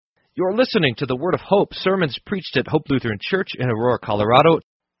You're listening to the Word of Hope, sermons preached at Hope Lutheran Church in Aurora, Colorado.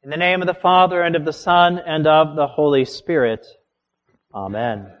 In the name of the Father, and of the Son, and of the Holy Spirit.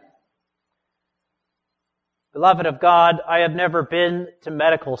 Amen. Beloved of God, I have never been to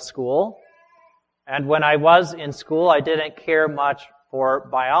medical school, and when I was in school, I didn't care much for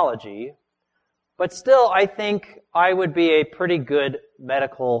biology, but still, I think I would be a pretty good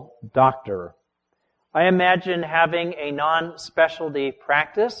medical doctor. I imagine having a non-specialty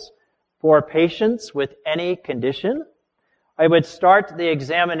practice for patients with any condition. I would start the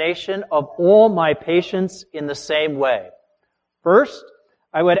examination of all my patients in the same way. First,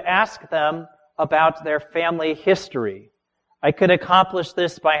 I would ask them about their family history. I could accomplish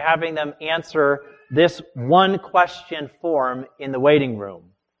this by having them answer this one-question form in the waiting room.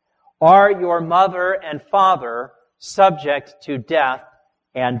 Are your mother and father subject to death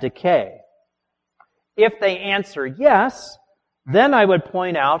and decay? If they answer yes, then I would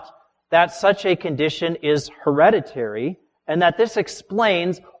point out that such a condition is hereditary and that this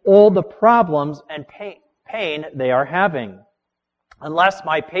explains all the problems and pain they are having. Unless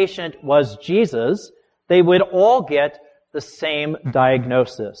my patient was Jesus, they would all get the same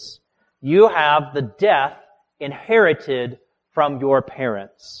diagnosis. You have the death inherited from your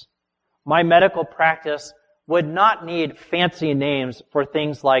parents. My medical practice would not need fancy names for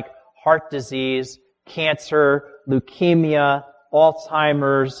things like heart disease, cancer, leukemia,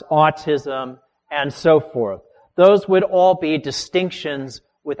 Alzheimer's, autism, and so forth. Those would all be distinctions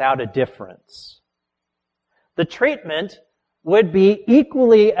without a difference. The treatment would be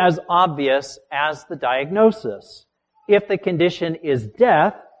equally as obvious as the diagnosis. If the condition is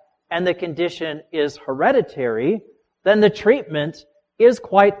death and the condition is hereditary, then the treatment is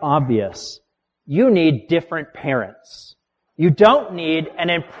quite obvious. You need different parents. You don't need an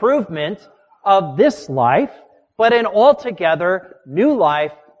improvement of this life, but an altogether new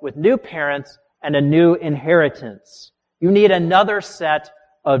life with new parents and a new inheritance. You need another set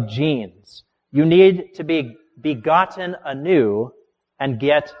of genes. You need to be begotten anew and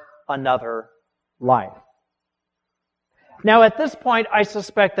get another life. Now, at this point, I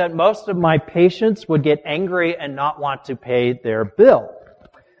suspect that most of my patients would get angry and not want to pay their bill.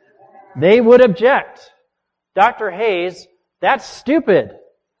 They would object. Dr. Hayes, that's stupid.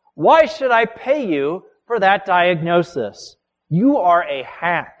 Why should I pay you for that diagnosis? You are a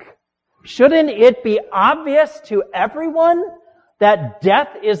hack. Shouldn't it be obvious to everyone that death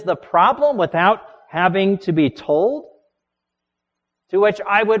is the problem without having to be told? To which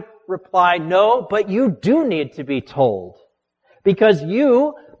I would reply, no, but you do need to be told. Because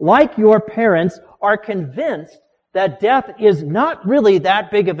you, like your parents, are convinced that death is not really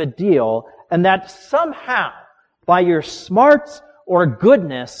that big of a deal and that somehow, by your smarts or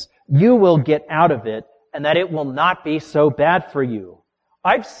goodness, you will get out of it and that it will not be so bad for you.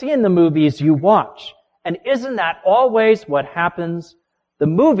 I've seen the movies you watch, and isn't that always what happens? The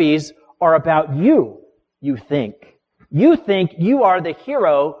movies are about you, you think. You think you are the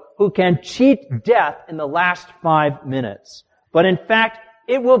hero who can cheat death in the last 5 minutes. But in fact,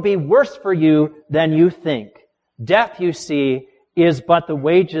 it will be worse for you than you think. Death, you see, is but the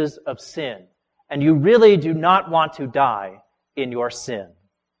wages of sin, and you really do not want to die in your sin.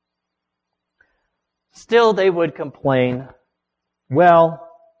 Still, they would complain, well,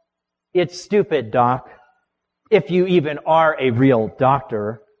 it's stupid, Doc, if you even are a real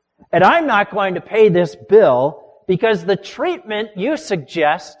doctor, and I'm not going to pay this bill because the treatment you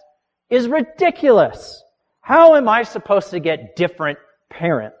suggest is ridiculous. How am I supposed to get different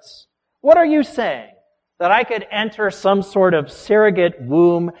parents? What are you saying? That I could enter some sort of surrogate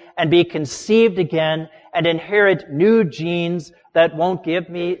womb and be conceived again and inherit new genes that won't give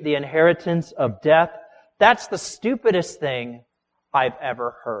me the inheritance of death? That's the stupidest thing I've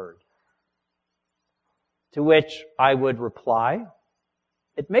ever heard. To which I would reply,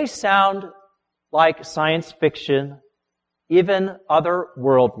 it may sound like science fiction, even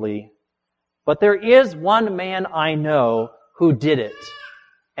otherworldly, but there is one man I know who did it,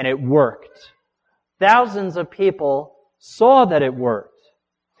 and it worked. Thousands of people saw that it worked.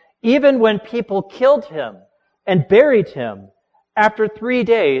 Even when people killed him and buried him, after 3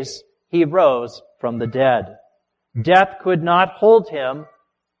 days, he rose from the dead. Death could not hold him,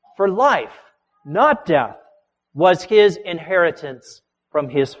 for life, not death, was his inheritance from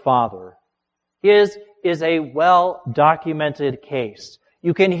his Father. His is a well-documented case.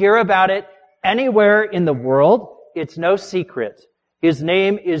 You can hear about it anywhere in the world. It's no secret. His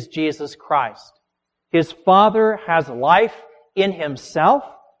name is Jesus Christ. His Father has life in himself,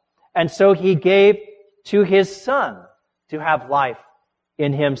 and so he gave to his Son to have life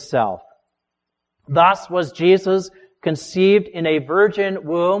in himself. Thus was Jesus conceived in a virgin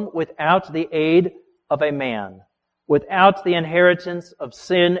womb without the aid of a man, without the inheritance of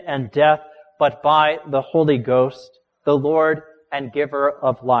sin and death, but by the Holy Ghost, the Lord and giver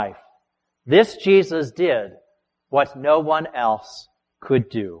of life. This Jesus did what no one else could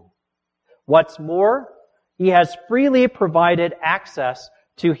do. What's more, He has freely provided access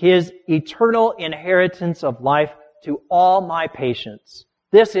to His eternal inheritance of life to all my patients.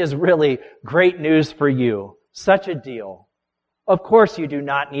 This is really great news for you. Such a deal. Of course you do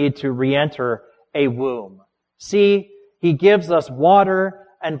not need to re-enter a womb. See, He gives us water,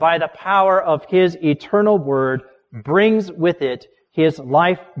 and by the power of His eternal word brings with it His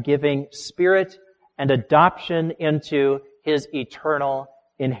life-giving Spirit and adoption into His eternal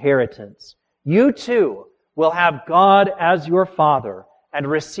inheritance. You too will have God as your Father and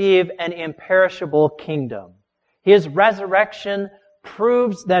receive an imperishable kingdom. His resurrection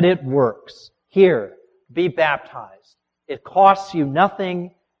proves that it works. Here, be baptized. It costs you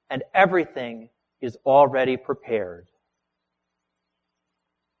nothing, and everything is already prepared.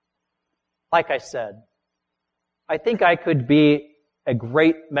 Like I said, I think I could be a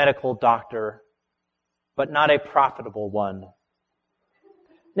great medical doctor, but not a profitable one.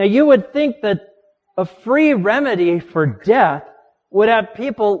 Now, you would think that a free remedy for death would have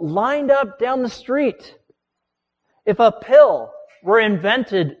people lined up down the street. If a pill were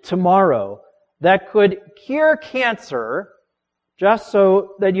invented tomorrow that could cure cancer just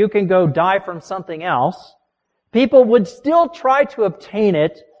so that you can go die from something else, people would still try to obtain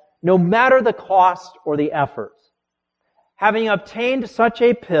it no matter the cost or the effort. Having obtained such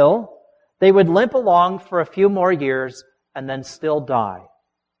a pill, they would limp along for a few more years and then still die.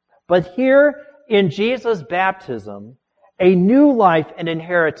 But here in Jesus' baptism, a new life and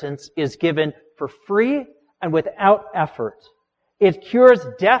inheritance is given for free and without effort. It cures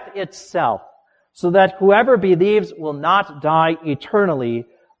death itself, so that whoever believes will not die eternally,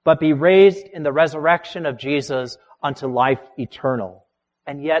 but be raised in the resurrection of Jesus unto life eternal.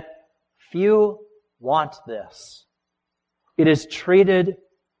 And yet, few want this. It is treated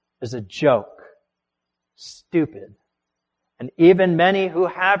as a joke, stupid. And even many who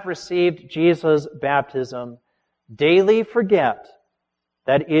have received Jesus' baptism daily forget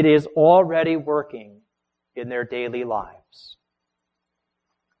that it is already working in their daily lives.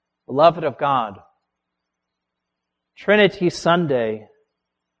 Beloved of God, Trinity Sunday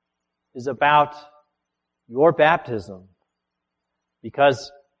is about your baptism,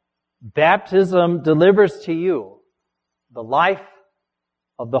 because baptism delivers to you the life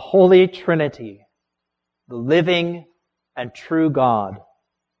of the Holy Trinity, the living and true God.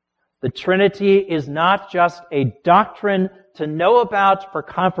 The Trinity is not just a doctrine to know about for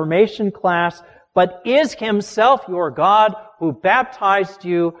confirmation class, but is Himself your God, who baptized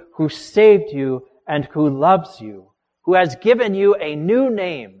you, who saved you, and who loves you, who has given you a new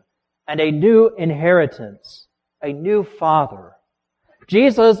name and a new inheritance, a new Father.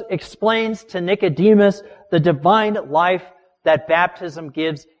 Jesus explains to Nicodemus the divine life that baptism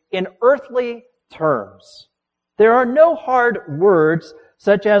gives in earthly terms. There are no hard words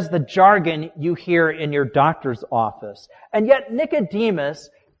such as the jargon you hear in your doctor's office. And yet Nicodemus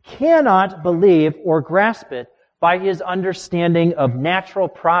cannot believe or grasp it by his understanding of natural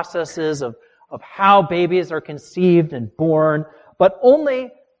processes of how babies are conceived and born, but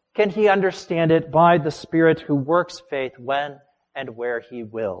only can he understand it by the Spirit who works faith when and where He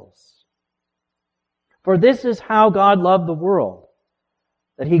wills. For this is how God loved the world,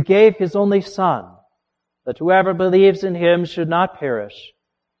 that He gave His only Son, that whoever believes in Him should not perish,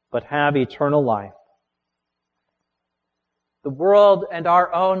 but have eternal life. The world and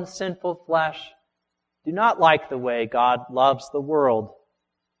our own sinful flesh do not like the way God loves the world.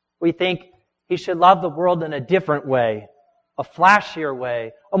 We think He should love the world in a different way, a flashier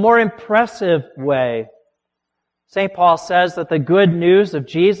way, a more impressive way. St. Paul says that the good news of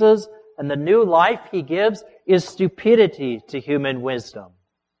Jesus and the new life He gives is stupidity to human wisdom.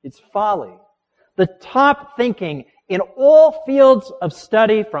 It's folly. The top thinking in all fields of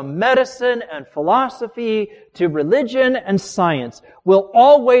study, from medicine and philosophy to religion and science, will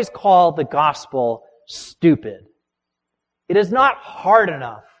always call the gospel stupid. It is not hard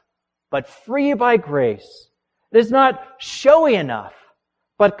enough, but free by grace. It is not showy enough,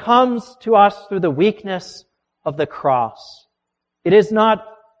 but comes to us through the weakness of the cross. It is not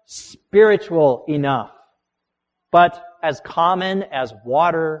spiritual enough, but as common as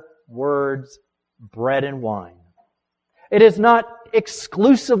water, words, bread, and wine. It is not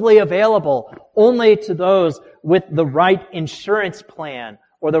exclusively available only to those with the right insurance plan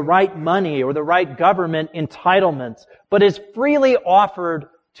or the right money or the right government entitlements, but is freely offered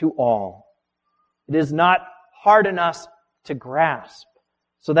to all. It is not harden us to grasp,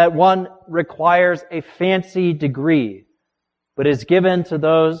 so that one requires a fancy degree, but is given to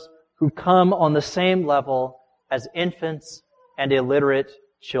those who come on the same level as infants and illiterate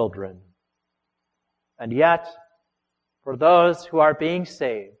children. And yet, for those who are being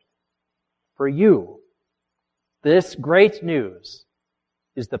saved, for you, this great news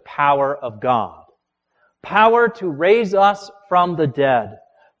is the power of God. Power to raise us from the dead.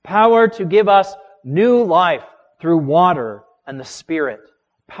 Power to give us new life through water and the Spirit.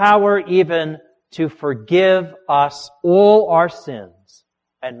 Power even to forgive us all our sins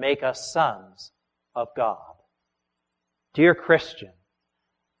and make us sons of God. Dear Christian,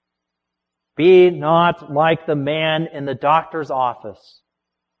 be not like the man in the doctor's office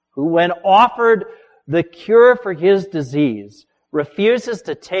who, when offered the cure for his disease, refuses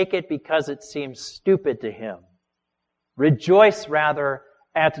to take it because it seems stupid to him. Rejoice rather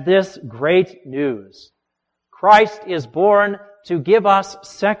at this great news. Christ is born to give us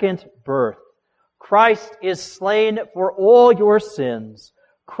second birth. Christ is slain for all your sins.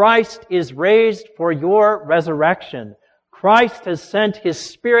 Christ is raised for your resurrection. Christ has sent His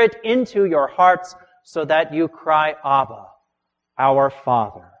Spirit into your hearts so that you cry, Abba, our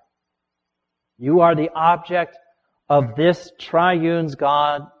Father. You are the object of this triune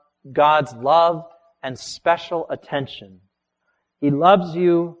God's love and special attention. He loves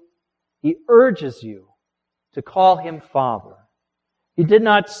you. He urges you to call Him Father. He did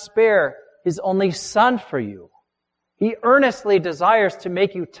not spare His only Son for you. He earnestly desires to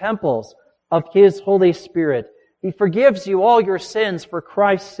make you temples of His Holy Spirit. He forgives you all your sins for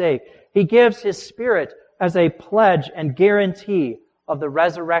Christ's sake. He gives His Spirit as a pledge and guarantee of the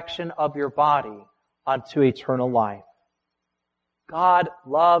resurrection of your body unto eternal life. God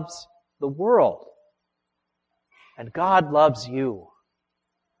loves the world, and God loves you.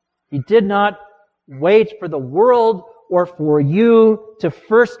 He did not wait for the world or for you to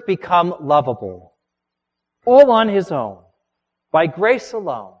first become lovable. All on His own, by grace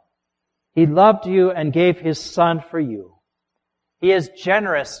alone, He loved you and gave His Son for you. He is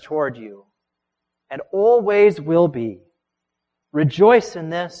generous toward you and always will be. Rejoice in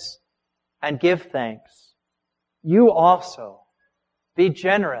this and give thanks. You also be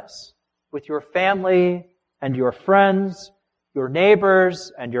generous with your family and your friends, your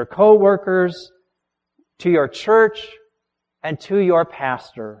neighbors and your co-workers, to your church and to your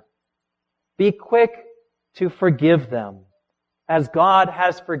pastor. Be quick to forgive them as God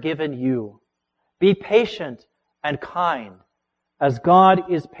has forgiven you. Be patient and kind as God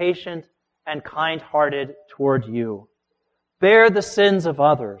is patient and kind-hearted toward you. Bear the sins of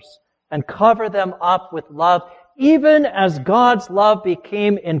others and cover them up with love, even as God's love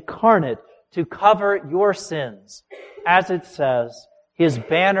became incarnate to cover your sins. As it says, His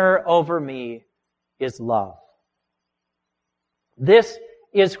banner over me is love. This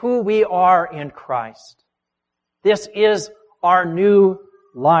is who we are in Christ. This is our new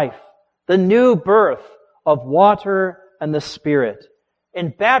life, the new birth of water and the Spirit.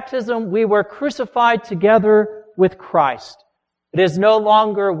 In baptism, we were crucified together with Christ. It is no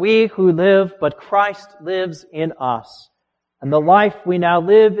longer we who live, but Christ lives in us. And the life we now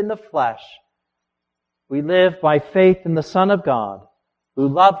live in the flesh, we live by faith in the Son of God, who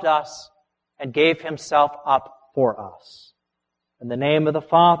loved us and gave Himself up for us. In the name of the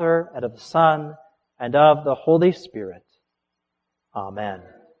Father, and of the Son, and of the Holy Spirit. Amen.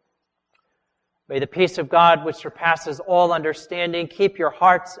 May the peace of God, which surpasses all understanding, keep your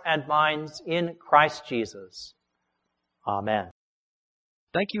hearts and minds in Christ Jesus. Amen.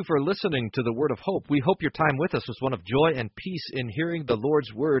 Thank you for listening to the Word of Hope. We hope your time with us was one of joy and peace in hearing the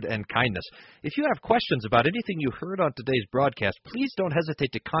Lord's Word and kindness. If you have questions about anything you heard on today's broadcast, please don't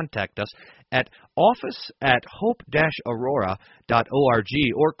hesitate to contact us at office@hope-aurora.org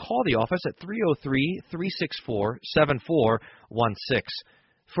or call the office at 303-364-7416.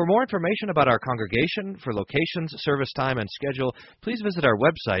 For more information about our congregation, for locations, service time, and schedule, please visit our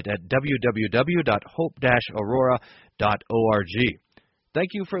website at www.hope-aurora.org.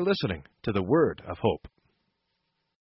 Thank you for listening to the Word of Hope.